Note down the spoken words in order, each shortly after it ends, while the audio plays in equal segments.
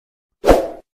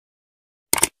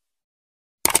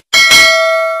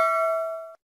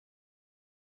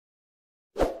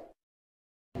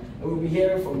And we'll be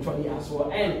hearing from Tony as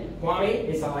well. And Kwame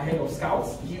is our head of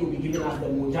scouts. He will be giving us the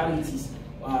modalities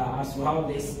as to how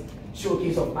this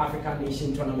Showcase of African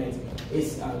Nation tournament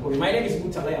is going. My name is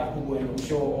Butale Akubu, and I'm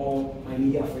sure all my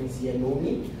media friends here know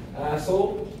me.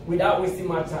 So without wasting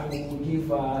much time, we will give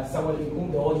Samuel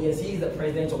Inkoom the audience. He is the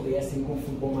president of the Inkoom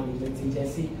Football Management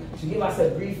Agency, to give us a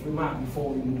brief remark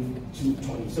before we move to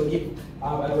Tony. So give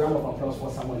a round of applause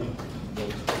for Samuel Inkoom.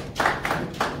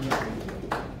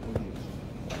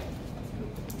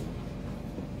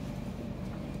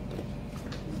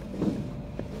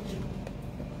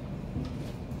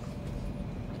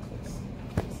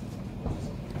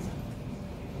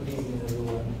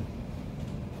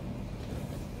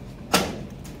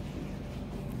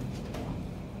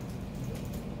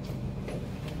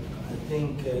 I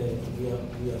think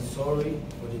we are sorry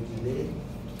for the delay,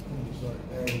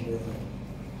 and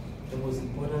the most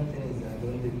important thing is that at the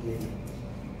end of the day,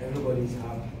 everybody is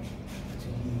happy to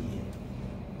be here.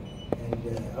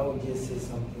 And I would just say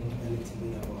something a little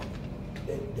bit about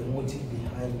the motive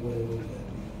behind whatever we are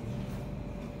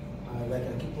doing. Like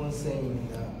I keep on saying,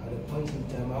 at a point in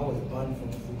time, I was banned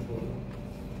from football,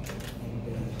 and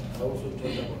I also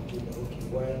thought about it, okay,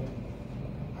 why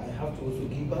I have to also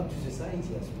give back to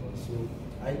society as well. So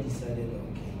I decided,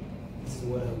 okay, this is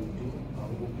what I will do. I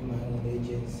will open my own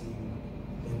agency,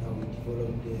 and I will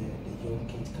develop the young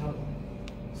kids coming.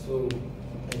 So,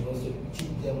 and also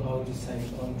teach them how to sign a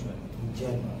contract in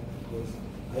general, because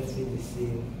I feel the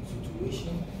same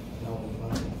situation now with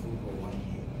football 1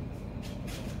 year.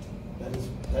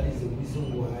 That is the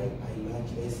reason why I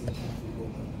launched SIFMA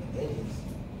Football Management Agency.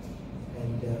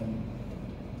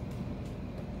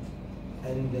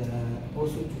 And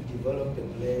also to develop the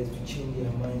players, to change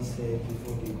their mindset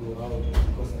before they go out,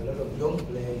 because a lot of young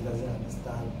players doesn't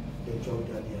understand the job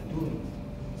that they are doing.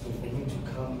 So for me to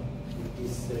come with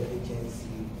this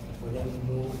agency, for them to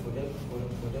know, for them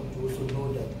to also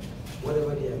know that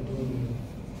whatever they are doing,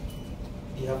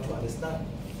 they have to understand.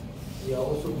 We are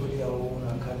also building our own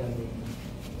academy.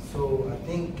 So I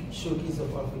think Showcase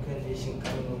of African Nation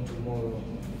coming on tomorrow,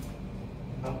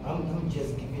 I'm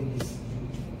just giving this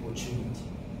opportunity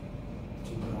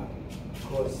to grab,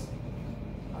 because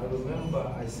I remember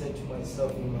I said to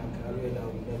myself in my career that I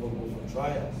would never go for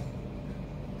trials,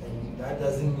 and that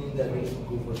doesn't mean that I need to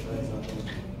go for trials at all.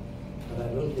 But I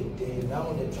don't think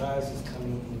now the trials is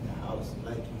coming in the house,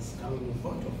 like it's coming in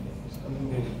front of them. It's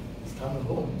coming home. It's coming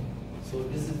home. So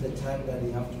this is the time that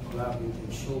they have to grab it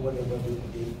and show whatever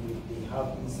they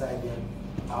have inside them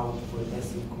out for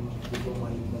Inkoom Football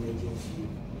Management Agency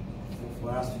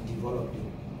for us to develop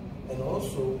them. And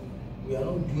also, we are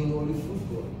not doing only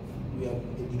football.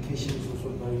 Education is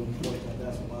also very important.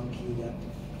 That's one key that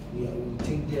we will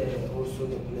take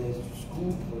also the players to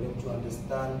school for them to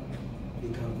understand.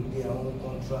 They can read their own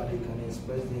contract, they can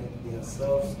express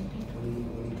themselves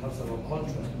when it comes to our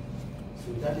contract. So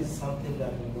that is something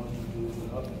that we want to do to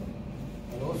help them.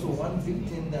 And also one big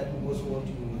thing that we also want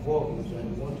to involve is that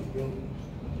we want to bring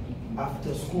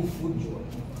after school football.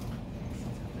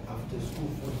 After school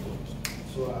football.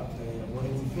 So when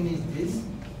we finish this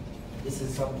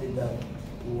is something that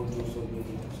we want to also bring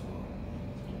in as well.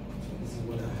 So this is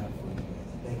what I have for you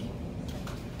guys. Thank you.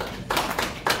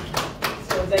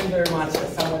 So thank you very much,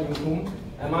 Samuel Inkoom,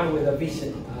 a man with a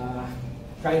vision,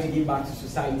 trying to give back to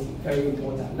society, very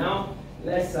important. Now,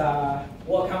 let's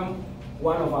welcome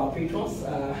one of our patrons.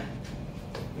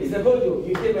 Mr. Gojo,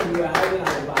 you came and we were hiding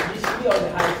at the back. You should be on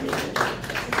the high table.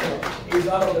 He's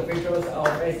one of the patrons of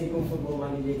Inkoom Football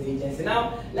Management Agency.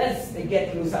 Now, let's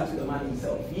get closer to the man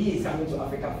himself. He is coming to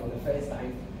Africa for the first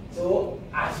time. So,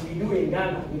 as we do in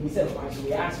Ghana, we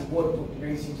ask you what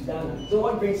brings you to Ghana. So,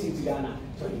 what brings you to Ghana,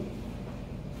 Tony?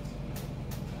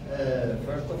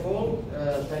 First of all,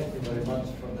 thank you very much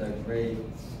for the great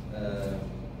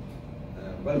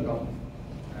welcome.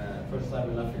 First time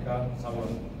in Africa,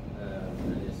 someone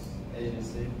and his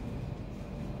agency.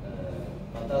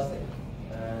 Fantastic.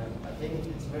 I think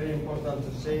it's very important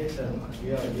to say that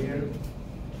we are here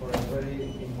for a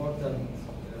very important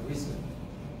reason.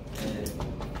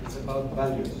 It's about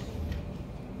values.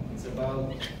 It's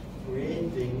about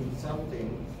creating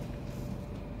something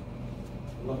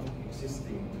not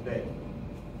existing today.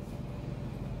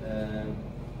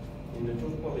 In the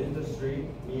football industry,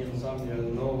 me and Samuel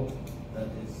know that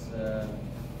it's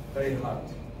very hard.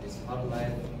 It's hard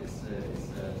life, it's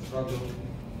a struggle,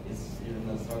 it's even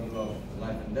a struggle of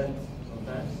life and death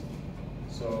sometimes.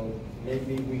 So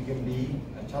maybe we can be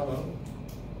a channel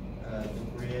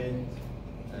to create,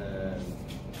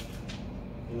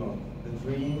 the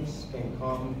dreams can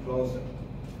come closer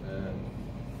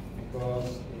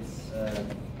because it's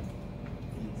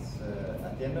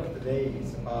at the end of the day,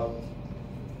 it's about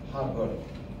hard work.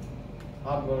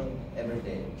 Hard work every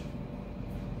day.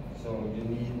 So you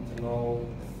need to know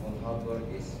what hard work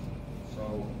is.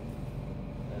 So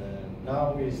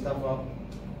now we step up,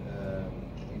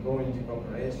 we go into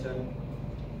cooperation,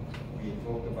 we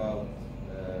talk about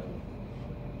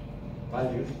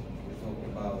values, we talk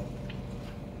about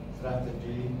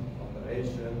strategy,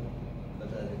 operation, but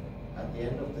at the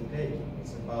end of the day,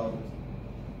 it's about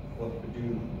what we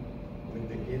do with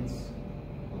the kids,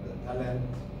 with the talent.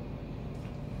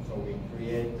 So we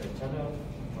create a channel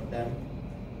for them,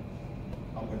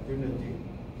 opportunity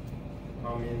to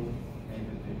come in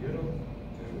maybe to Europe,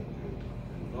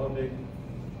 to Nordic,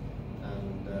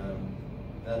 and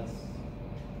that's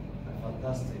a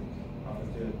fantastic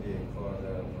opportunity for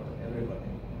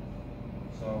everybody.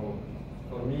 So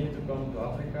for me to come to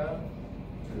Africa,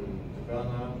 to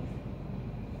Ghana,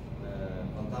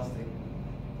 fantastic,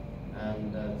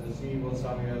 and to see what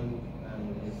Samuel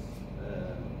and his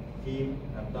team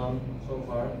have done so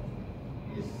far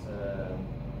is,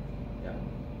 yeah,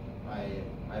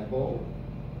 I bow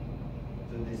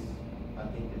to this. I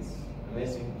think it's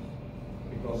amazing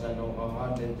because I know how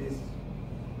hard it is.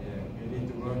 You need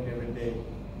to work every day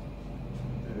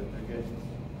to get,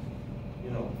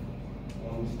 you know,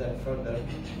 one step further.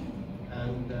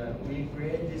 And we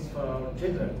create this for our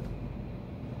children,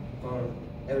 for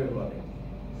everybody.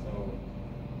 So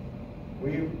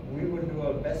we will do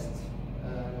our best.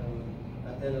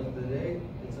 At the end of the day,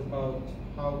 it's about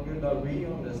how good are we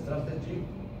on the strategy,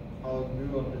 how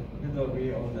good are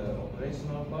we on the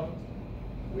operational part.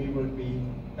 We will be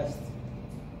best.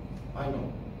 I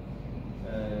know.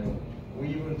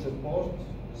 We will support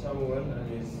Samuel and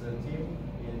his team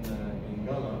in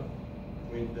Ghana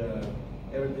with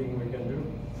everything we can do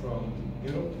from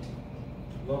Europe,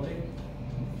 Nordic.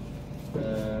 I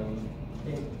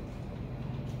think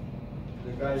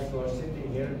the guys who are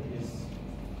sitting here is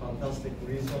fantastic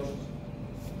resource.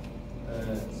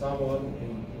 Someone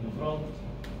in front,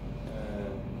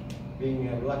 being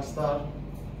a black star.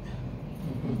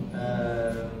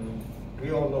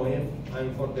 We all know him.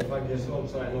 I'm 45 years old,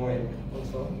 so I know him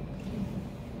also.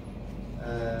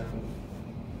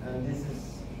 And this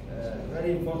is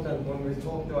very important when we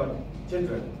talk to our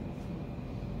children,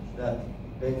 that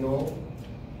they know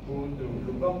who to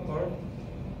look up for.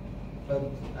 But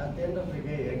at the end of the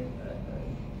day,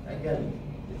 again,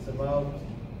 it's about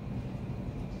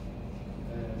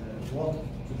what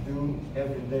to do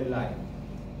everyday life.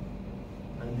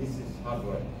 And this is hard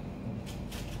work.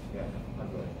 Yeah,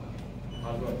 hard work.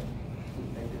 Hard work.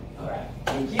 Thank you. All right,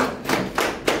 thank you.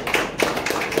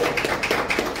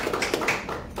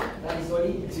 That is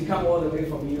only to come all the way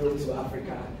from Europe to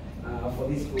Africa for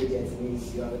this project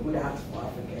means you have a good heart for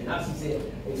Africa. And as you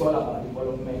said, it's all about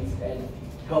development and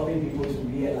helping people to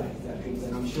realize their dreams.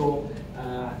 And I'm sure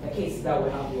the kids that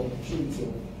will have the opportunity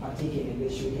of partaking in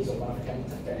this showcase of African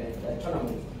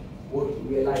tournament would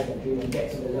realize their dream and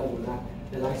get to the level that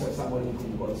the likes of Samuel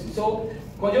Inkoom got to. So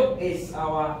Kojo is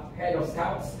our head of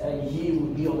scouts, and he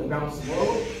will be on the ground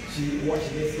tomorrow to watch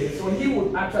this game. So he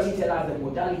would actually tell us the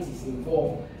modalities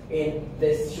involved in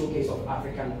this showcase of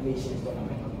African nations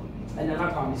tournament. And then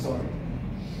I can't be sorry.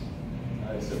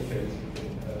 It's okay.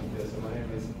 So my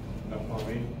name is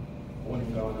Nakami, born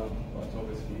in Ghana, but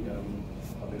obviously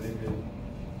I've been living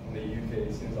in the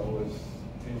UK since I was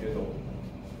 10 years old.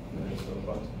 So,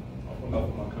 but I've come out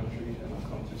from my country and I've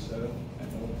come to serve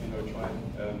and try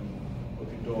and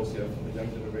open doors here for the young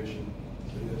generation.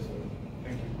 So yeah, so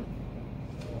thank you.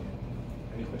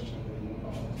 Any questions that you want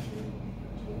to ask me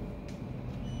at all?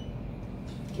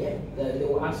 Yeah, they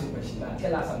will ask you a question, but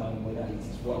tell us about the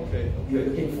modalities. What you're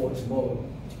looking for tomorrow.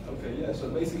 Okay, yeah, so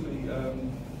basically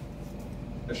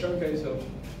the showcase of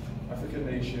African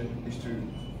Nation is to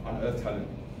unearth talent.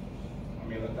 I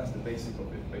mean, that's the basic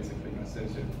of it, basically, in a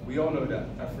sense. We all know that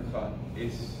Africa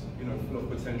is, full of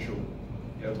potential,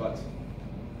 yeah, but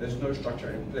there's no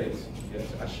structure in place, yeah,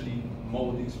 to actually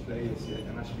mold these players, yeah,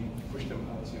 and actually push them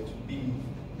out, yeah, to be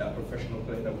that professional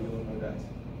player that we all know that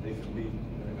they can be,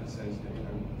 in a sense.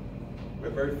 We're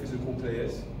very physical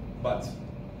players, but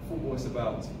football is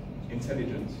about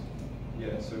intelligence,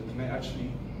 yeah, so can they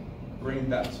actually bring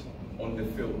that on the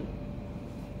field?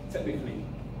 Technically,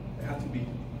 they have to be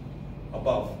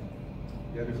above,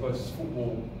 yeah, because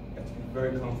football, you have to be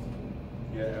very comfortable,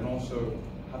 yeah, and also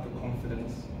have the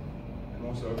confidence, and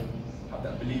also have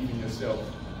that belief in yourself,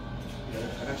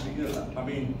 yeah, and actually,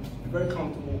 be very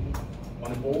comfortable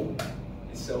on the ball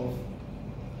itself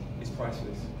is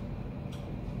priceless.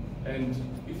 And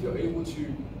if you're able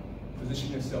to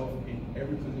position yourself in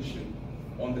every position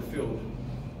on the field,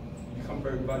 you become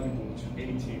very valuable to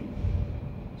any team.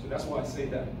 So that's why I say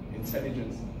that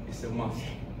intelligence is a must,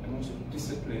 and also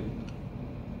discipline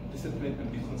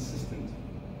and be consistent.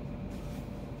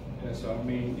 Yeah, so I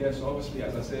mean, yeah, so obviously,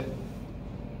 as I said,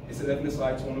 it's an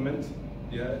 11-a-side tournament,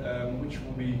 yeah, which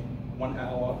will be 1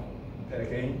 hour per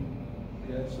game.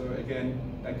 Yeah, so again,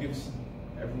 that gives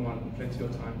everyone plenty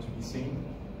of time to be seen.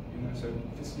 You know, so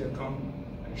this year come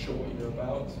and show what you're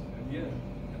about, and yeah,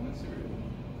 and that's it really.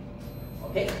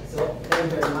 Okay, so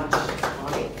thank you very much,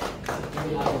 Mami.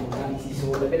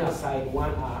 So the been aside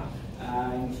 1 hour,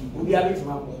 and we'll be able to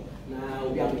map. Now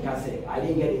we'll be able to say I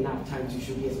didn't get enough time to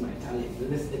showcase my talent.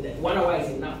 This 1 hour is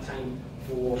enough time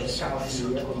for scouts to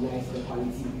recognize the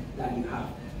quality that you have.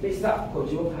 Mr.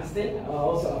 Kojo Haston,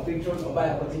 also a patron of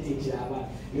Biocotic, but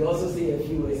we also say a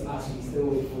few words as we still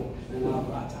wait for Nana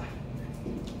Brata.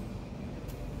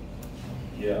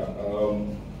 Yeah,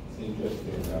 it's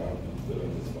interesting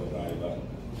doing this for live, but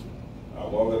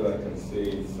all that I can say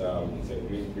is it's a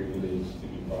great privilege to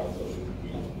be part of this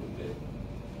beautiful day.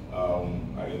 I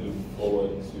look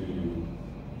forward to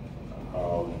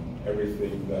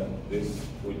everything that this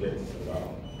project is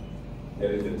about.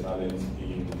 Getting the talents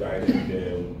in, guiding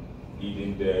them,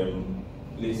 leading them,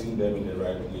 placing them in the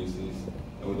right places,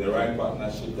 and with the right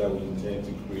partnership that we intend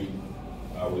to create,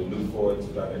 we look forward to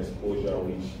that exposure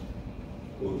which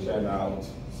will churn out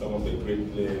some of the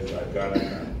great players that Ghana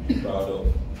can be proud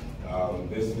of.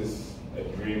 This is a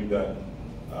dream that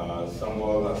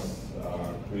Samuel has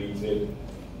created,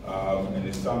 and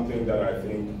it's something that I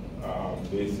think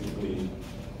basically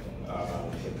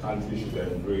the country should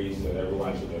embrace and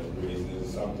everyone should embrace. This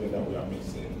is something that we are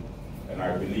missing, and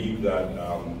I believe that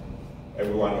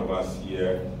every one of us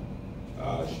here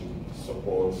should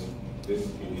support this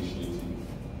initiative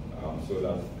so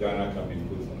that Ghana can be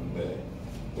put on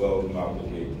the world map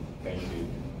again. Thank you.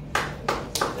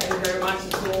 Thank you very much.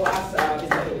 So as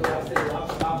Mr. Edo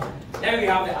said, then we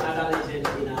have another legend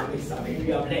in our midst. I mean,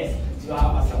 we are blessed to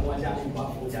have Asamoah Gyan and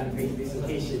Bafo Gyan bring this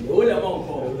occasion. The whole amount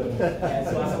called. So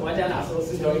Asamoah Gyan has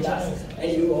also joined us,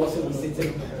 and you will also be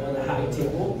sitting on the high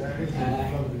table.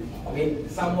 I mean,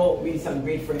 Samuel with some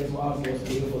great friends while he was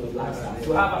playing for the Black Stars.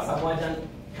 To have Asamoah Gyan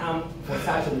come for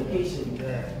such a location,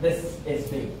 this is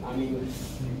big. I mean,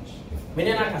 but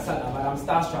I'm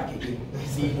starstruck again,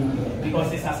 see,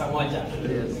 because it's Asamoah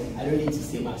Gyan. I don't need to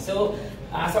say much. So,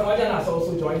 Asamoah Gyan has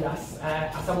also joined us.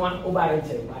 Asamoah,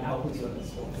 and I'll put you on the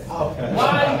spot. Okay.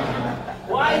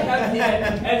 Why come here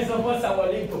and support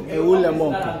Samuel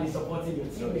Inkoom? That have been supporting your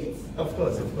teammates. Of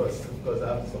course. I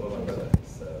have to support my brother.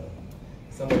 It's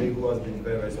somebody who has been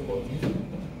very, very supportive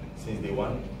since day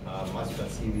one. As you can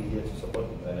see, we're here to support.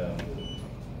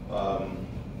 And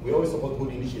we always support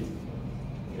good initiative.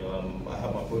 I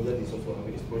have my project, he's also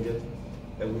having his project,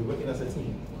 and we're working as a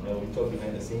team. We talk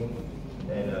behind the scene,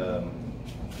 and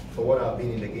for what I've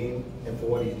been in the game and for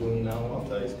what he's doing now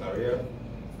after his career,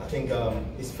 I think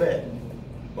it's fair,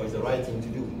 but it's the right thing to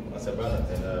do as a brother.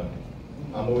 And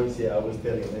I always tell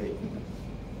him, hey,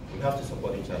 we have to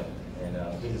support each other, and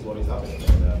this is what is happening.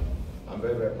 And I'm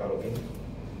very, very proud of him.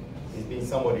 He's been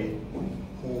somebody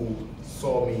who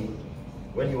saw me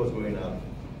when he was growing up,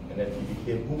 and then he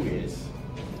became who he is.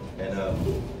 And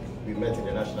we met in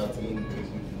the national team.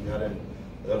 We had a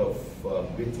lot of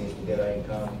great things together in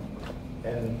camp.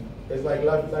 And it's like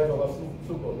life of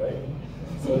football, right?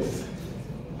 So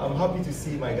I'm happy to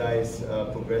see my guys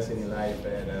progressing in life.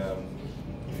 And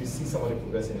if you see somebody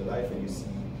progressing in life and you see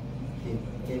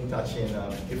him touching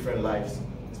different lives,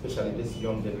 especially this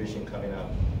young generation coming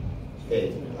up,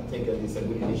 hey, I think it's a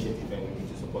good initiative and we need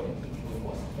to support him.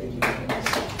 Thank you very much.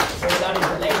 So that is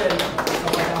the legend.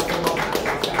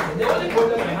 The only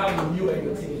problem I have with you and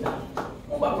your team is that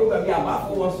program here,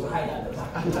 Bafo wants to hide at the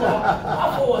back.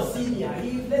 Bafo was senior.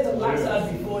 He played the Black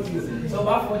Stars before this. So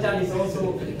Bafo Gyan is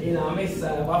also in our midst.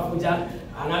 Bafo Gyan,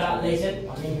 another legend.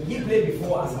 I mean, he played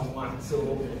before Asamoah. So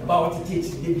about to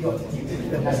teach, give you to teach.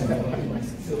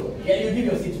 So yeah, you give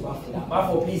your seat to Bafo.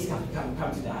 Bafo, please come to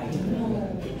the high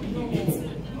table.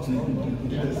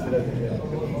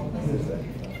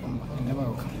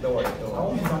 Don't worry. I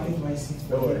want to vacate my seat.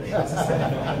 Don't worry.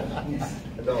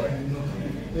 Don't worry.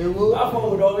 Bafo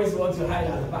would always want to hide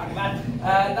at the back.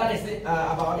 But that is it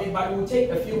about it. But we'll take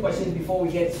a few questions before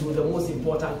we get to the most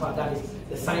important part, that is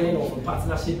the signing of a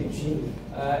partnership between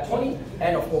Tony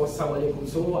and, of course, Samuel Inkoom.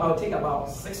 So I'll take about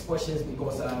 6 questions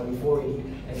because we've already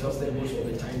exhausted most of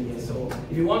the time here. So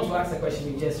if you want to ask a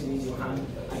question, you just raise your hand.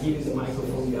 I give you the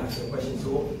microphone, you ask your question.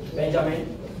 So,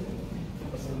 Benjamin.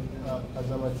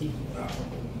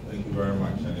 Thank you very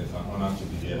much, and it's an honor to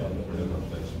be here on the project of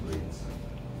such great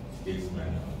statesmen,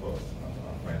 of course,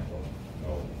 our friend from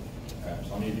Norway.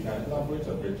 So, I mean, if you can elaborate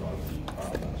a bit on the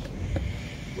partnership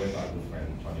West African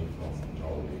coming from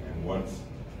Norway, and what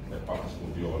the partnership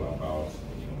will be all about,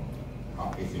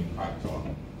 how its impact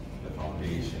on the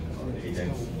foundation or the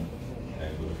agency,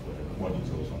 and more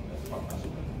details on the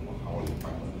partnership and how it will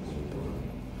impact on the program.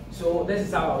 So this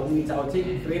is how I'll do it. I'll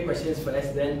take 3 questions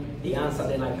first, then the answer,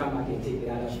 then I come back and take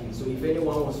the other 3. So if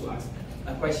anyone wants to ask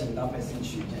a question, that person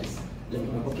should just let me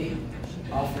know. Okay,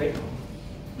 Alfred.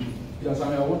 Yes,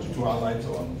 I want you to highlight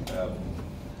on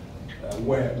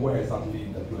where exactly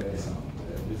the players are.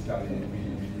 Basically,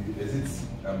 is it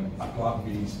a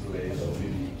club-based players, or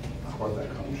maybe across the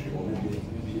country, or maybe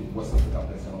West Africa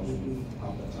players can also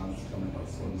have the chance to come and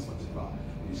participate in this particular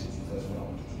initiative? That's what I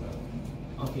want you to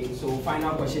know. Okay, so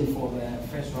final question for the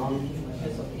first round.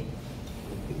 That's okay.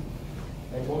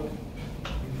 Edward?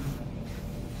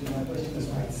 So my question is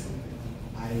right.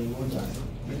 I want to ask a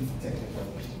pretty technical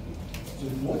question. So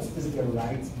what is the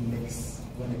right mix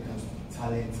when it comes to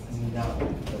talent now?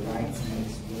 The right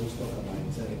mix, we always talk about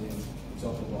intelligence, we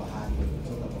talk about hardware, we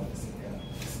talk about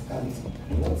physicality.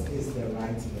 What is the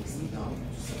right mix now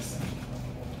to succeed?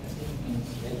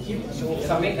 Thank you. So,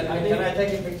 Samir, can I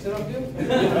take a picture of you?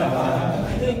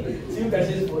 2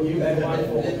 questions for you and 1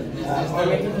 for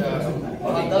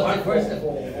one first of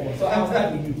all. So I'll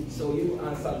start with you. So you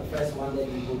answer the first one, then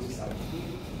you go to Samir.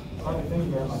 Okay, thank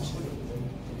you very much.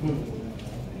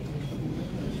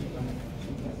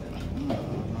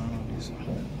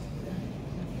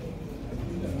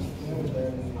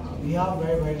 We have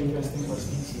very, very interesting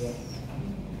questions here,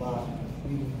 but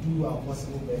we will do our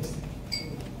possible best to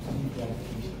give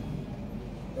clarification.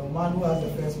 The man who has the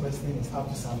first question is up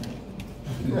to something.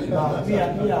 We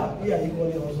are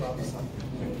equally also up to something.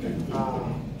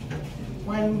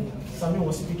 When Samuel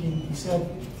was speaking, he said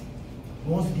he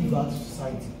wants to give back to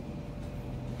society.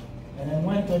 And then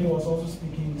when Tony was also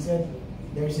speaking, he said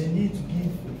there is a need to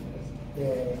give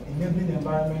the enabling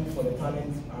environment for the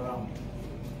talent around.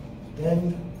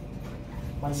 Then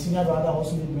my senior brother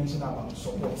also did mention about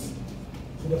support.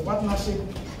 So the partnership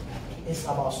is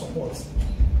about support.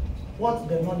 What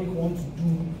the Nordic want to do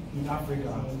in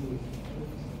Africa,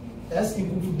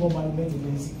 Ex-Ghanaian Football Management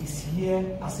Agency is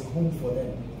here as a home for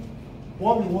them.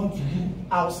 What we want to do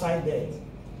outside there,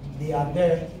 they are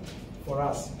there for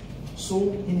us. So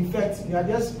in effect, we are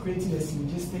just creating a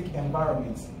synergistic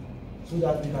environment so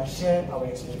that we can share our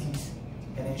expertise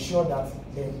and ensure that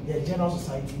the general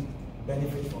society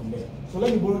benefit from there. So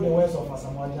let me borrow the words of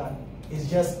Asamoah Gyan. It's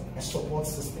just a support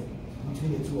system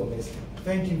between the two of us.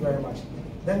 Thank you very much.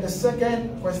 Then the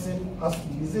second question as to,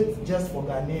 is it just for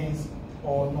Ghanaians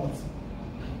or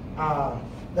not?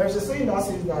 There's a saying that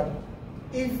says that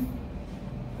if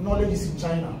knowledge is in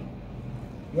China,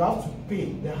 you have to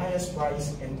pay the highest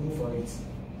price and go for it.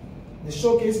 The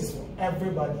showcase is for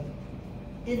everybody.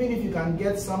 Even if you can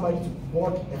get somebody to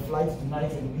board a flight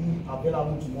tonight and be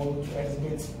available tomorrow to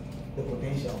exhibit the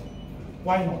potential,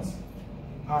 why not?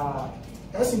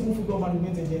 Ex-Ghanaian Football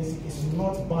Management Agency is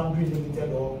not boundary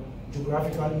limited or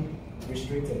geographically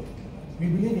restricted. We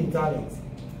believe in talent.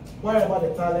 Wherever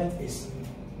the talent is,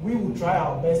 we will try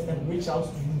our best and reach out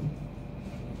to you.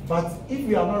 But if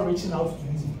we are not reaching out to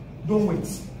you, don't wait,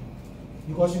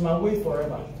 because you might wait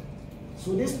forever.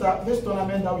 So this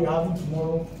tournament that we are having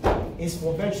tomorrow is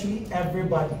for virtually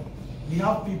everybody. We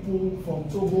have people from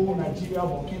Togo, Nigeria,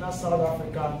 Burkina, South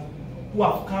Africa who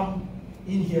have come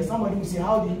in here. Somebody will say,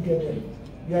 how did you get there?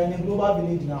 We are in a global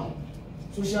village now.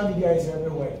 Social media is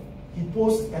everywhere. He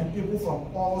posts and people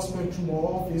from all spectrum or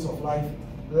all phases of life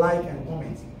like and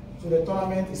comment. So the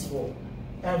tournament is for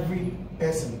every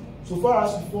person. So far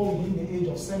as you fall within the age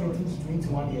of 17 to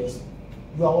 21 years,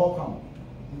 you are welcome.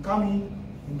 You come in,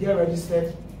 you get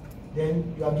registered,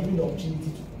 then you are given the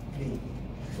opportunity to play.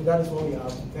 So that is what we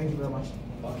have. Thank you very much.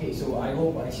 Okay, so I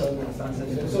hope I shall understand.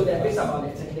 So the bit about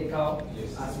the technical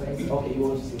aspects. Okay, you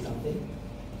want to say something?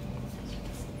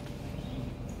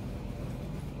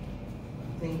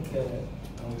 I think I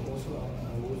also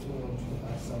want to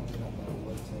add something about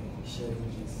what Shelly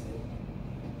just said.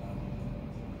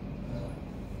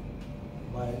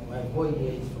 My boy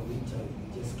here is from Italy.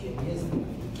 He just came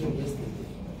yesterday.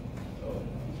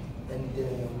 And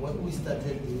when we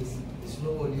started this, it's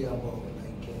not only about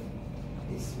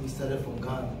we started from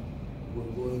Ghana.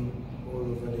 We're going all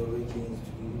over the regions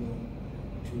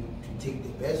to take the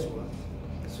best ones.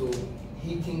 So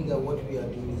he thinks that what we are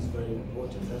doing is very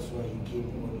important. That's why he came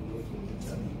all the way from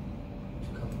Italy to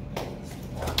come.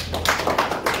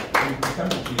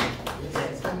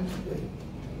 Yes, coming today.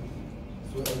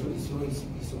 So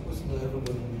he's supposed to know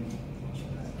everybody.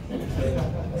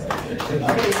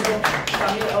 Okay, so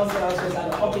Samuel also asked us that,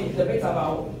 okay, the bit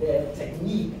about the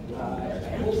technique.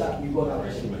 I hope that we got our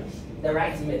question. The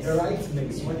right mix. The right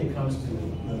mix when it comes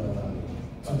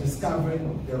to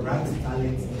discovering the right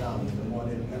talent now in the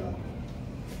modern era.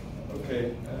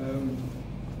 Okay,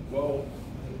 well,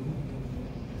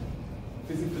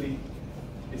 physically,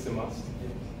 it's a must.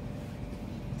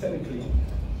 Technically,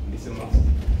 it's a must.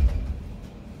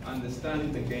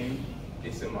 Understanding the game,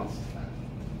 it's a must.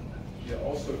 Yeah,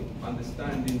 also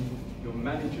understanding your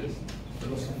manager's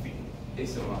philosophy,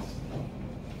 it's a must.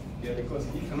 Yeah, because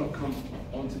he cannot come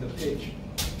onto the pitch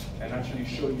and actually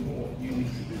show you what you need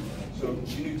to do. So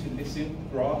you need to listen,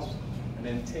 grasp, and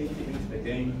then take it into the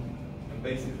game and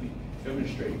basically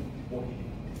demonstrate what he,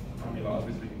 I mean, like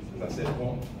obviously, as I said,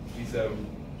 what he's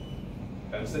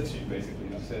said to you basically,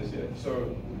 he says, yeah.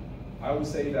 So I would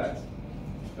say that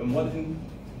the modern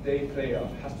day player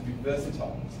has to be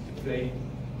versatile to play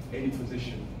any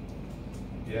position,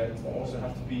 yeah, but also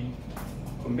have to be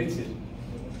committed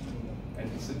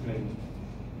and disciplined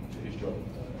to his job.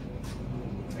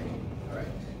 Thank you. All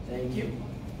right, thank you.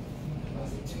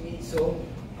 That's it to me. So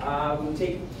we'll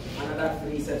take another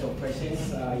 3 sets of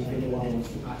questions. If anyone wants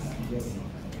to ask, just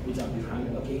put up your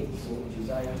hand. Okay, so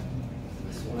Josiah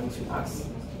is one to ask.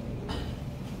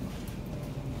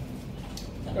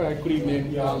 Good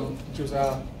evening,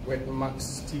 Josiah with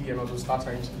Max TV and also Star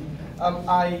Times.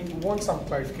 I want some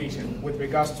clarification with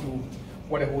regards to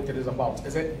what the whole thing is about.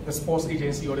 Is it the sports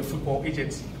agency or the football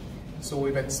agency? So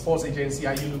if it's sports agency,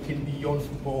 are you looking beyond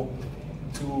football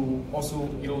to also,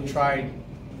 you know, try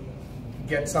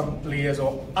get some players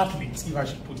or athletes, if I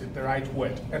should put it the right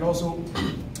word? And also,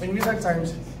 in recent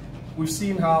times, we've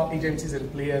seen how agencies and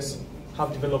players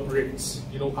have developed rates,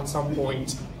 you know, at some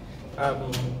point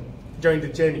during the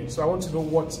journey. So I want to know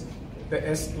what the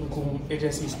Inkoom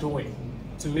agency is doing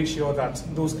to make sure that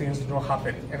those things do not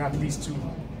happen, and at least to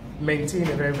maintain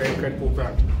a very, very credible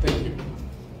brand. Thank you.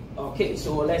 Okay,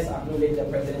 so let's acknowledge the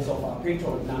presence of our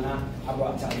patron, Nana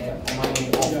Abuata.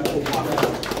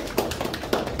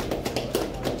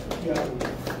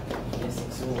 Yes,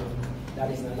 so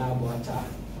that is Nana Abuata,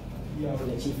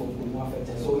 the chief of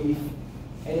Kumafete. So if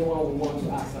anyone would want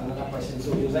to ask another question,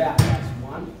 so Josiah asked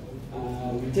one.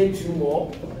 We take two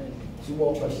more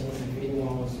questions if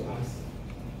anyone wants to ask.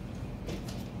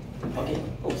 Okay,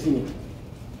 see me.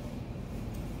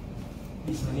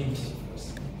 This my name is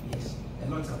Yes. A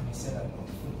lot has been said about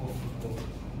football.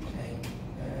 And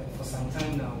for some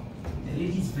time now, the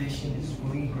ladies' version is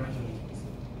growing gradually.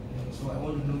 So I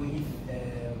want to know if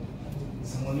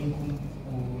Samuel Inkoom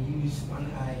will use one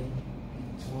eye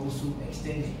to also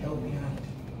extend a helping hand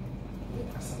with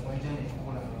Asamoah Gyan and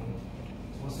all around,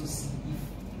 to also see if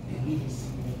the ladies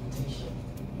in potential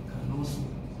can also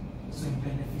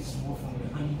benefit more from the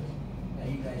honey that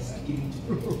you guys are giving to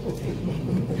them.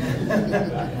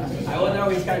 I wonder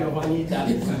which kind of money that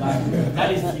is, but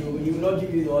that is you will not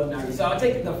give you the ordinary. So I'll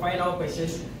take the final question,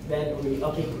 then we,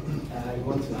 okay, you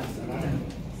want to ask another?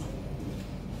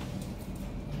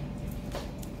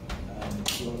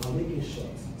 So I'll make it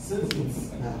short. Since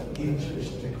it's an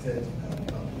age-restricted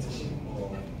competition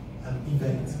or an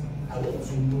event, I want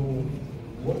to know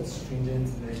what stringent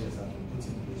measures have been put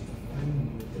in place to find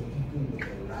the people with the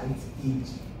right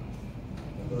age.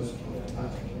 Because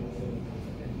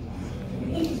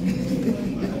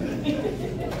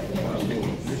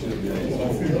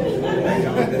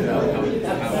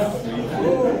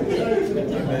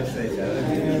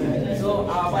So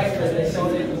our Vice President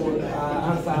Sheldon will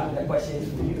answer the questions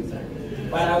for you.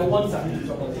 But I want something to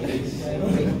talk on the age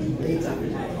later.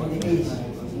 On the age.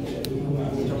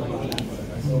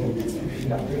 So you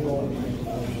can bring on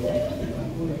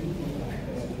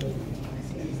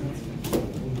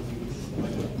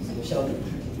Sheldon.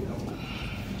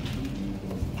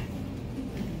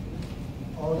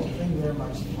 Thank you very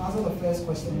much. To answer the first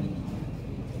question,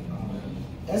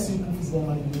 as Inkoom Football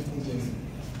Management Agency,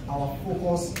 our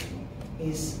focus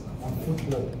is on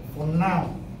football. For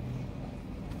now,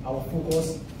 our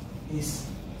focus is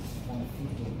on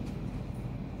football.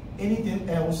 Anything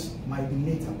else might be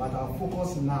later, but our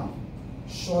focus now,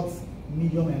 short,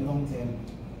 medium, and long term,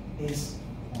 is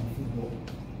on football.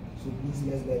 So please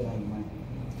let's bear that in mind.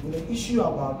 With the issue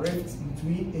about rifts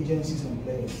between agencies and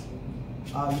players,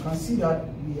 you can see that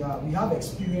we have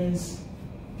experienced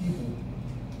people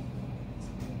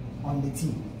on the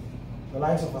team. The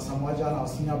likes of Asamoah Gyan, our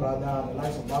senior brother, the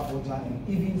likes of Bafo Gyan, and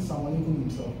even Samuel Inkoom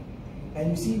himself. And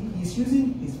you see, he's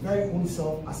using his very own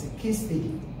self as a case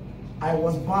study. I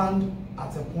was banned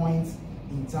at a point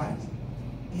in time.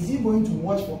 Is he going to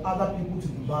watch for other people to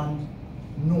be banned?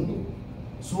 No.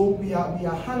 So we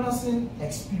are harnessing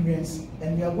experience,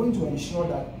 and we are going to ensure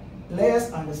that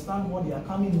players understand what they are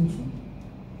coming into,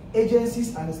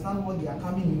 agencies understand what they are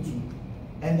coming into,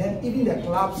 And then even the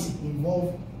clubs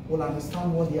involved will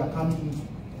understand what they are coming into.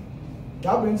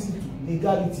 That brings it to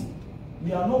legality.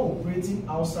 We are not operating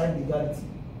outside legality.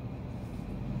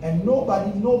 And no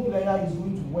player is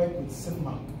going to work with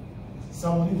SIFMA,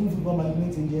 Samuel Inkoom Football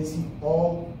Management Agency,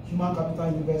 or Human Capital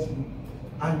Investment Group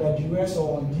under duress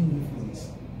or undue influence.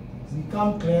 We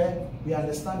come clear, we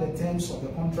understand the terms of the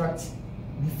contract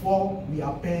before we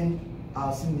append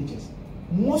our signatures.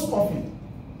 Most often,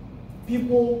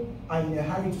 people are in a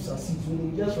hurry to succeed, so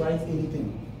they just write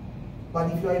anything.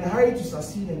 But if you are in a hurry to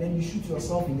succeed and then you shoot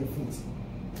yourself in the foot,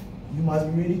 you must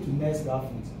be ready to nurse that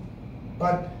foot.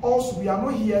 But also, we are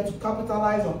not here to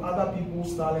capitalize on other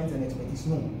people's talents and expertise.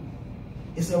 No.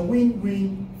 It's a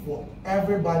win-win for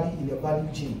everybody in the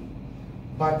value chain.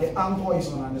 But the anchor is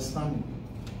on understanding.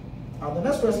 Now, the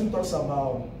next question talks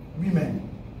about women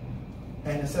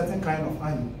and a certain kind of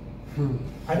honey.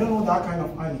 I don't know that kind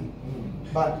of honey,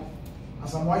 but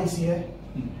Asamoah is here.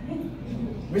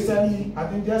 Recently, I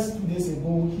think just 2 days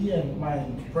ago, he and my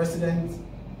president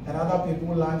and other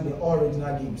people launched the All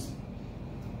Regional Games.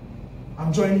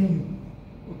 I'm joining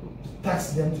you to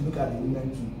tax them to look at the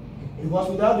women too. Because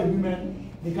without the women,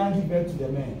 they can't give birth to the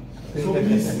men. So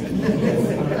please.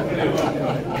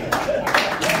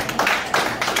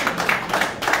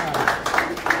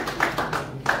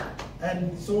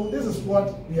 And so this is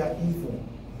what we are in for.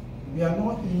 We are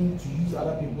not in to use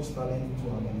other people's talent to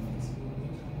our benefit.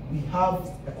 We have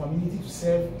a community to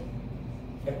serve,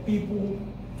 a people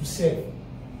to serve.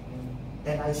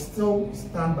 And I still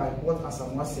stand by what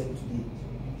Asamoah said today.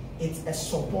 It's a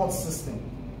support system.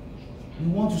 We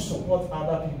want to support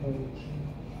other people,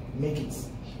 make it.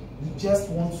 We just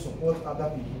want to support other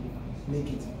people,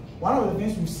 make it. One of the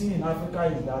things we've seen in Africa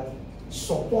is that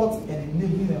support and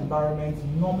enabling environment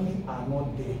normally are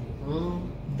not there.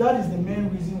 That is the main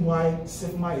reason why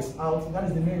SIFMA is out. That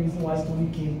is the main reason why Tony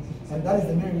came. And that is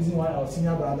the main reason why our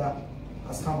senior brother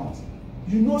has come out.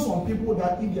 You know some people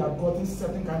that if they have gotten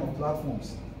certain kind of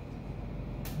platforms,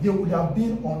 they would have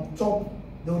been on top,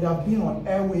 they would have been on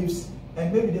airwaves,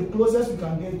 and maybe the closest we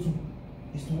can get to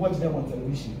is to watch them on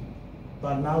television.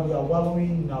 But now they are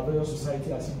wallowing in our various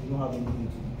society as if they don't have anything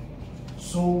to do.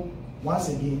 So, once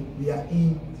again, we are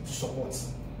in to support.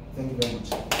 Thank you very much.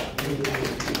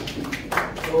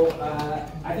 So,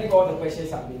 I think all the questions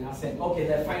have been answered. Okay,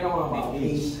 the final one about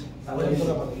age. Let me talk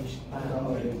about age.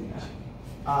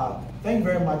 Thank you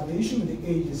very much. The issue with the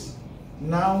age is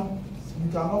now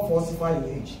you cannot falsify your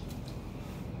age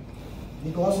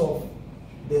because of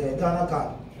the Ghana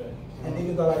card and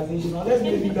digitalization. Unless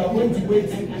maybe you are going to wait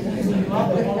until you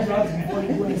have the contract before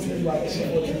you go and say you are 40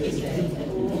 years.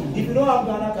 If you don't have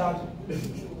Ghana card,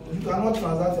 you cannot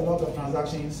transact a lot of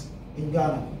transactions in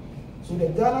Ghana. So the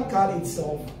Ghana card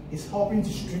itself is helping to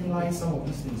streamline some of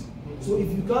these things. So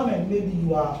if you come and maybe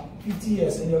you are 50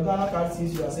 years and your Ghana card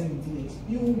says you are 70 years,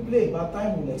 you will play, but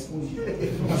time will expose you.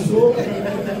 So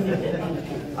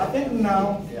I think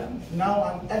now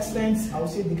an extent, I would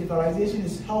say digitalization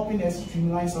is helping us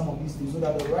streamline some of these things so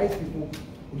that the right people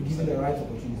will give you the right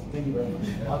opportunity. Thank you very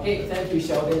much. Okay, thank you,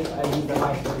 Sheldon. He's the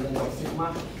Vice President of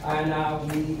SIFMA. And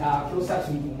we are closer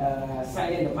to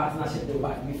signing the partnership deal,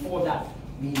 but before that,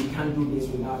 we can do this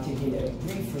without taking a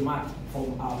brief remark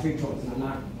from our patrons,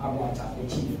 Nana Abuata, the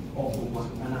chief of Boma,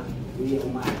 Nana,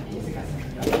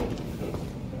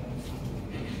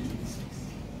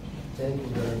 Thank you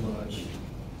very much,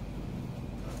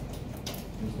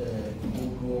 Mr.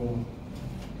 Inkoom,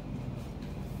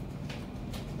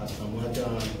 Asamoah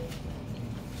Gyan,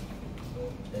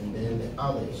 and then the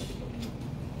others.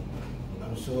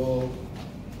 I'm so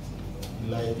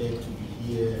delighted to be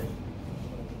here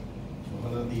to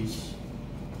honor this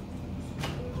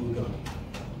program.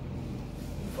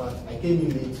 In fact, I came in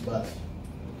late, but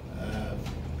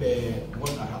per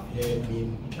what I have heard,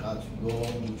 mean that we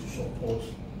all need to support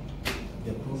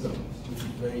the program, which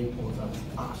is very important to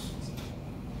us.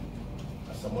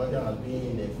 Asamoah Gyan has been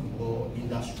in the football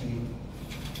industry.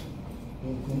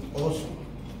 Also,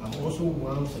 I'm also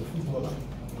once a footballer.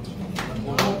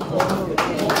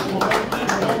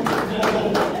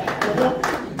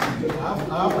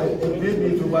 I have a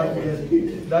baby to 1 year.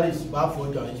 That is bad for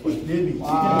Gyan. It's my baby.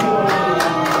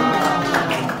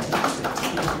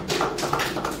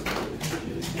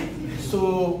 So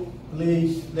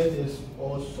please let us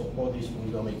all support this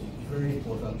program. It is very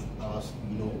important to us.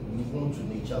 You know, we want to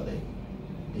nurture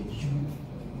the youth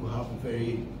who have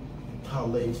very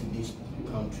talent in this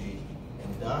country,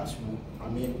 and that will, I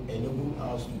mean, enable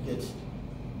us to get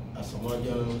Asamoah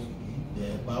Gyan, the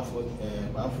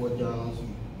Bafo Gyans,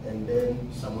 and then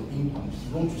Samuel Inkoom.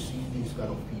 We want to see these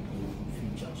kind of people in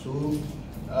the future. So,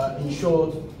 in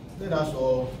short, let us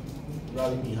all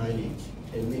rally behind it.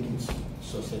 and make it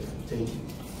successful. Thank you.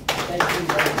 Thank you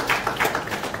very much.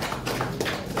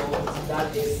 So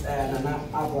that is Nana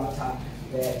Abrata,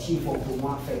 the chief of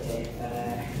Puma Fete.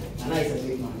 Nana is a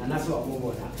big man. Nana's what move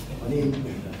on.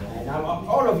 Now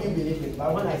all of you believe it,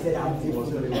 but when I said I'm it was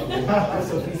very good.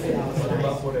 Also, he said I was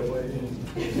nice.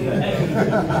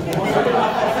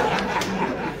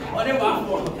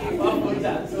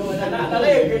 So Nana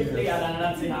is a great player and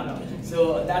Nana Tihano.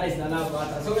 So that is Nana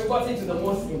Abrata. So we got into the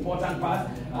most important part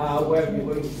where we're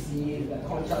going to see the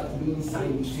contract being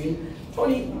signed between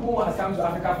Tony, who has come to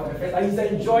Africa for the first time. He's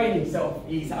enjoying himself.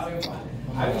 He's having fun.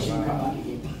 I wish he would come back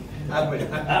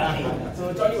again.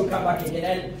 So Tony will come back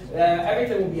again, and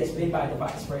everything will be explained by the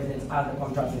vice president as the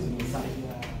contract is being signed.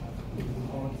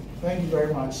 Thank you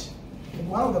very much.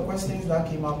 One of the questions that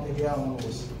came up earlier on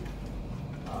was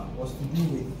to do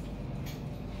with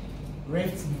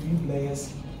rifts between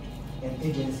players and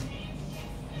agents.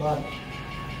 But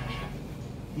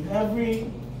in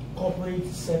every corporate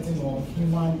setting or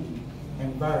human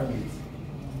environment,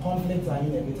 conflicts are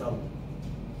inevitable.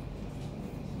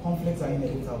 Conflicts are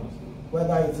inevitable.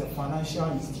 Whether it's a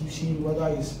financial institution, whether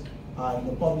it's in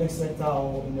the public sector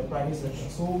or in the private sector.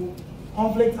 So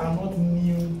conflicts are not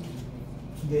new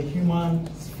to the human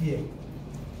sphere.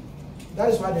 That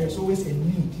is why there is always a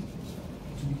need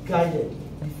to be guided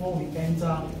before we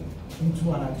enter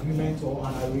into an agreement or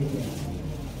an arrangement.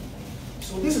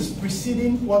 So this is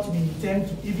preceding what we intend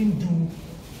to even do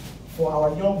for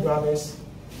our young brothers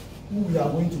who we are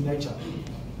going to nurture.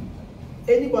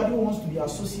 Anybody who wants to be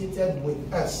associated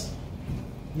with us,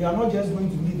 we are not just going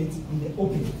to leave it in the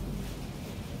open.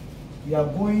 We are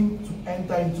going to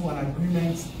enter into an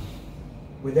agreement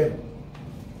with them.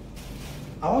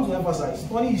 I want to emphasize,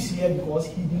 Tony is here because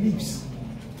he believes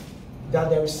that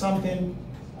there is something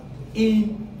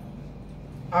in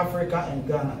Africa and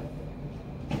Ghana.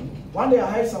 One day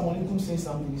I heard Samuel Inkoom say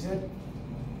something. He said,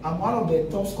 I'm one of the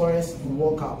top scorers in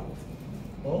World Cup.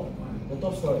 Oh, the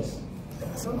top scorers.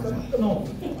 No,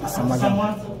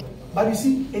 Asamoah. But you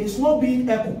see, it is not being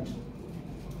echoed.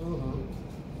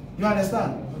 You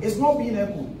understand? It's not being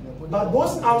echoed. But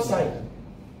those outside,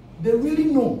 they really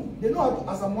know. They know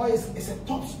Asamoah is a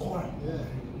top scorer.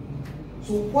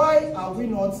 So why are we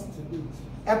not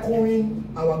echoing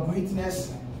our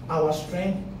greatness, our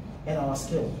strength, and our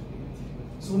skill?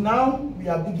 So now we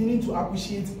are beginning to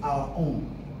appreciate our own.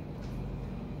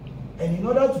 And in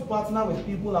order to partner with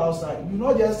people outside, you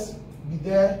not just be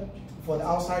there for the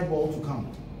outside world to come.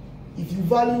 If you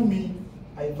value me,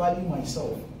 I value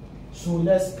myself. So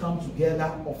let's come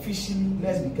together officially,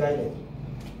 let's be guided.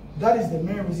 That is the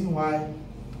main reason why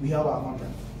we have our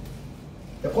contract.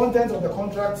 The content of the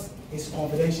contract is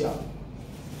confidential.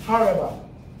 However,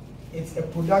 it's a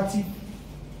productive,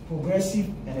 progressive,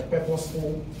 and a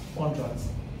purposeful contract.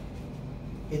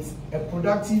 It's a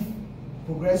productive,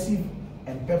 progressive,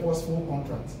 and purposeful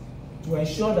contract to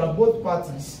ensure that both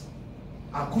parties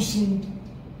are cushioned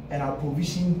and are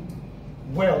provisioned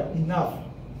well enough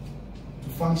to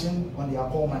function on their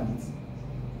core mandate.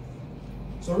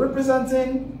 So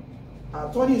representing,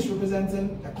 Tony is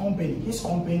representing a company, his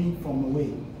company from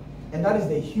Norway, and that is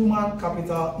the Human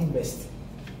Capital Invest.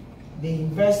 They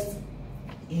invest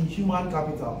in human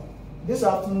capital. This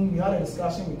afternoon we had a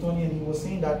discussion with Tony and he was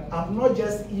saying that I'm not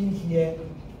just in here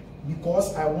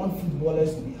because I want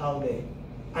footballers to be out there.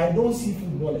 I don't see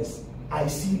footballers, I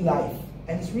see life.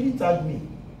 And it's really touched me.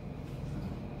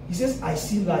 He says, I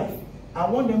see life. I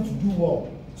want them to do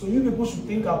well. So you people should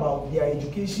think about their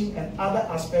education and other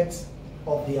aspects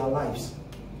of their lives.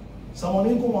 Samuel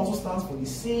Inkoom also stands for the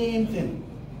same thing.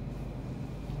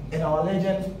 And our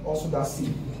legend also does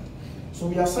same. So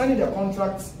we are signing the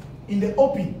contracts in the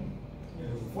open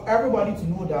for everybody to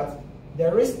know that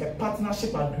there is a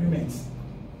partnership agreement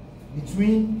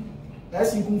between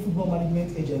Inkoom Football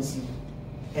Management Agency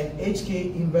and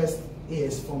HK Invest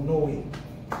AS from Norway.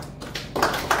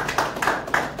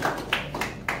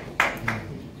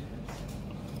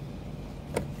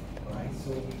 Alright,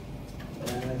 so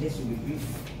this will be brief.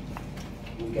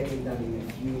 We'll get it done in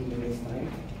a few minutes'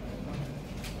 time.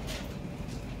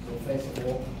 So first of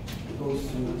all, it goes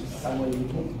to Samuel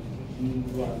Inkoom. He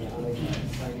will have the honor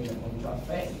of signing the contract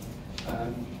first.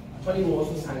 Tony will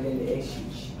also sign in the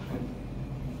exchange.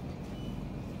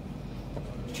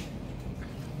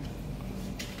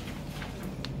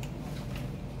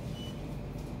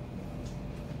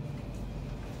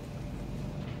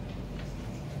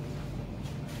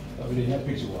 We didn't have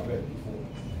picture of that before.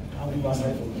 How do you want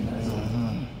that?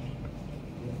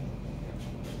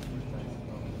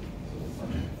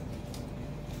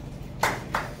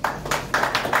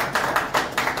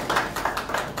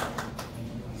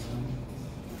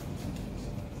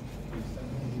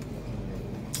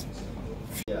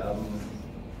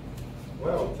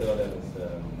 tell them is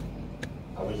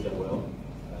I wish them well.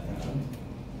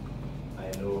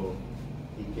 I know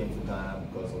he came to Ghana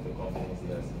because of the confidence he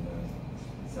has in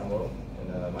Samuel,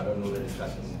 and I don't know the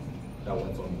discussions that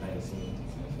went on behind the scenes.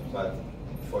 But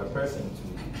for a person to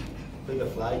take a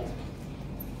flight,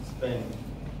 spend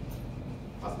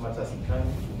as much as he can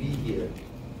to be here,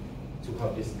 to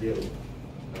have this deal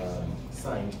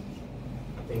signed,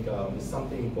 I think it's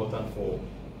something important for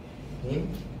him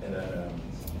and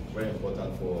very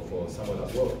important for Samuel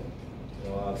as well. You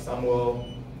know, Samuel,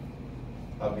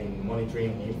 I've been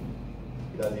monitoring him.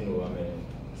 He doesn't know I'm a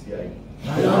CIA.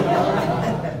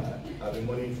 I've been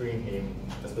monitoring him,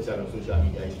 especially on social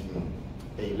media.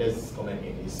 Hey, let's comment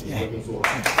him. He's working so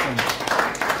hard.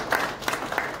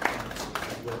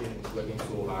 He's working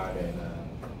so hard, and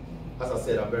as I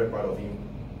said, I'm very proud of him.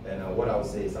 And what I would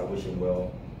say is I wish him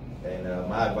well. And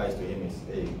my advice to him is,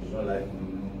 hey, you don't like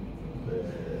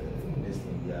this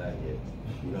thing here.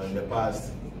 You know, in the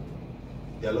past,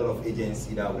 there are a lot of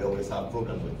agencies that we always have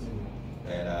problems with.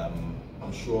 And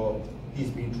I'm sure he's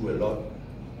been through a lot,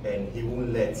 and he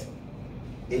won't let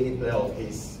any player of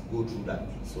his go through that.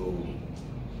 So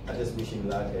I just wish him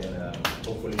luck, and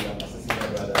hopefully I'm a senior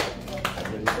brother. I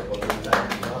really support him.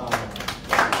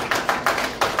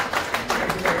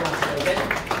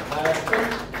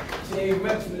 Today we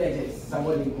met two legends,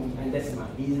 Samuel Inkoom and SIFMA.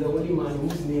 He is the only man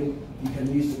whose name you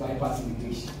can use to bypass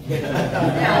immigration. You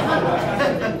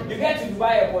get to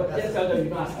Dubai airport, just tell them you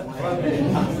know Asamoah.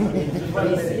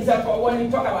 When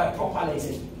you talk about proper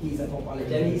legend, he's a proper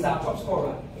legend. He's our top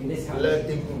scorer in this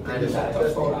country. And he's our top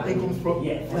scorer.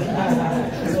 Yeah.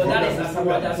 So that is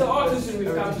Asamoah Gyan. So all too soon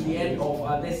we've come to the end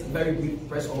of this very brief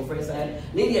press conference, and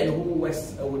Lady who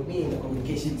works with me in the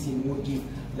communication team will give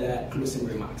the closing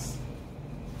remarks.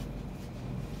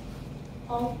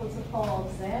 All protocol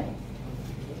observed,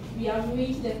 we have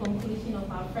reached the conclusion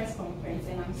of our press conference,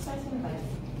 and I'm certain that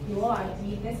you all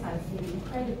agree this has been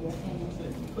incredible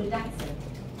and productive.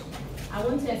 I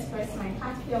want to express my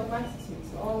heartfelt gratitude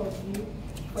to all of you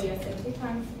for your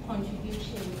significant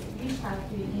contributions, which have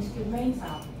been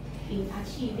instrumental in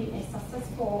achieving a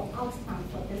successful outcome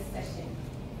for this session.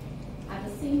 At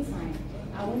the same time,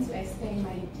 I want to extend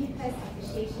my deepest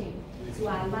appreciation to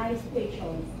our live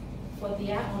patrons for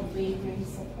their unwavering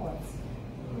support.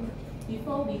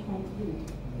 Before we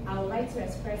conclude, I would like to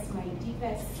express my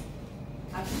deepest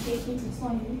appreciation to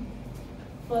Tony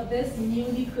for this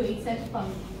newly created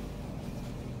fund.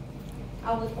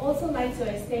 I would also like to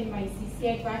extend my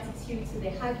sincere gratitude to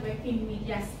the hardworking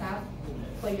media staff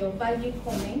for your valued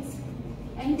comments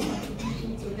and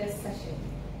contribution to this session,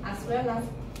 as well as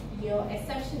your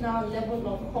exceptional level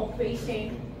of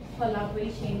cooperation,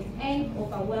 collaboration, and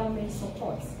overwhelming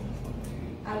support.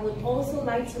 I would also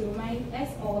like to remind us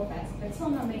all that the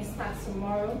tournament starts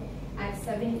tomorrow at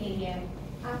 7 a.m.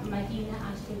 at Medina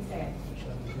Hotel.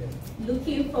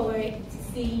 Looking forward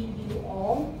to seeing you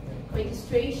all.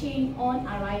 Registration on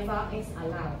arrival is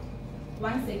allowed.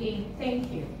 Once again,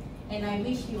 thank you, and I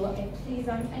wish you all a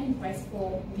pleasant and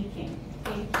restful weekend.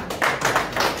 Thank you.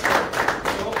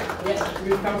 So, yes,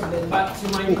 we've come to the but to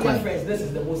my media friends, this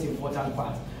is the most important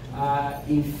part.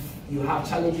 If you have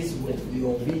challenges with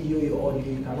your video, your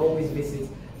audio, you can always visit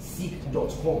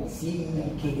seek.com,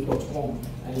 CEK.com,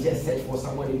 and just search for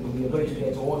Samuel Inkoom. You're going to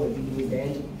get all the videos there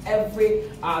and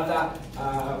every other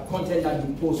content that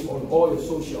you post on all your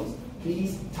socials.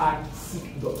 Please tag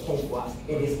seek.com for us.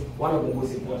 It is one of the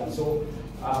most important. So,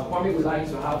 Kwame would like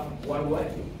to have one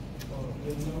word.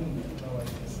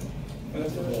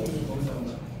 First of all,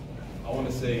 I want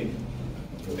to say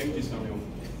thank you, Samuel.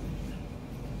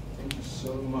 Thank you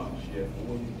so much for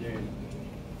what you're doing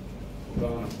for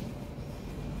Ghana.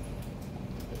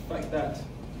 The fact that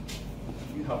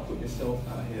you have put yourself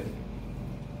out here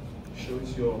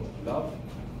shows your love,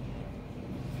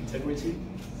 integrity,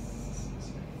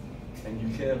 and you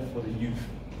care for the youth.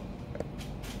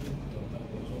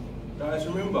 Guys,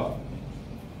 remember,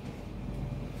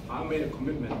 I made a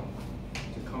commitment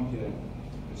to come here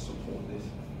and support this.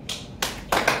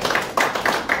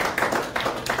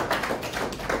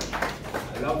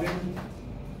 I love him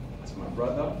as my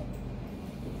brother,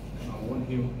 and I want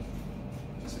him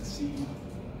to succeed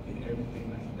in everything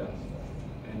that he does.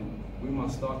 And we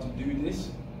must start to do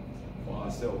this for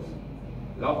ourselves.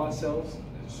 Love ourselves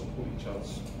and support each other.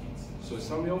 So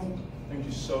Samuel, thank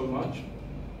you so much,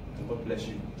 and God bless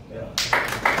you. Yeah.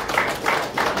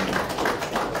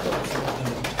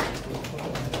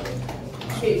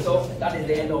 Okay, so that is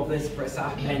the end of this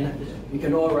presser, and we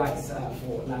can all rise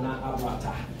for Nana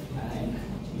Abrata.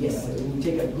 Yes, we'll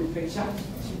take a group picture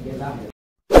together.